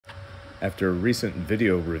After a recent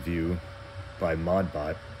video review by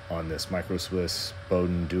ModBot on this MicroSwiss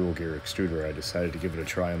Bowden dual gear extruder, I decided to give it a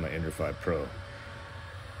try on my Ender 5 Pro,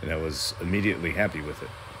 and I was immediately happy with it.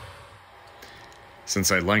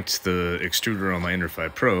 Since I liked the extruder on my Ender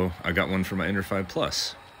 5 Pro, I got one for my Ender 5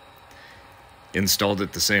 Plus. Installed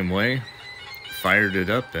it the same way, fired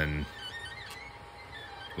it up, and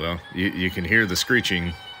well, you can hear the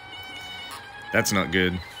screeching. That's not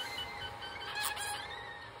good.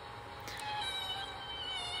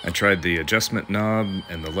 I tried the adjustment knob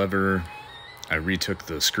and the lever. I retook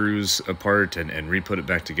the screws apart and re-put it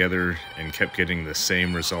back together and kept getting the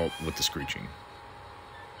same result with the screeching.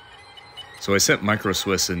 So I sent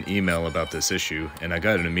MicroSwiss an email about this issue, and I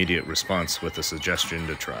got an immediate response with a suggestion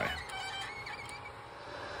to try.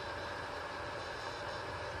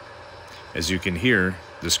 As you can hear,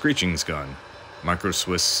 the screeching's gone.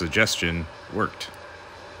 MicroSwiss' suggestion worked.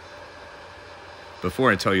 Before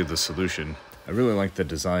I tell you the solution, I really like the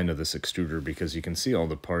design of this extruder because you can see all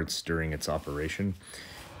the parts during its operation,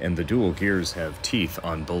 and the dual gears have teeth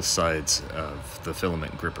on both sides of the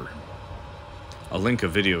filament gripper. I'll link a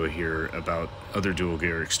video here about other dual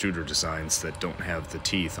gear extruder designs that don't have the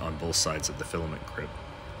teeth on both sides of the filament grip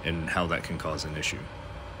and how that can cause an issue.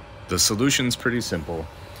 The solution's pretty simple.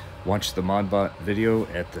 Watch the ModBot video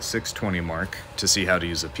at the 620 mark to see how to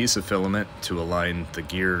use a piece of filament to align the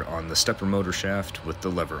gear on the stepper motor shaft with the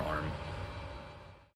lever arm.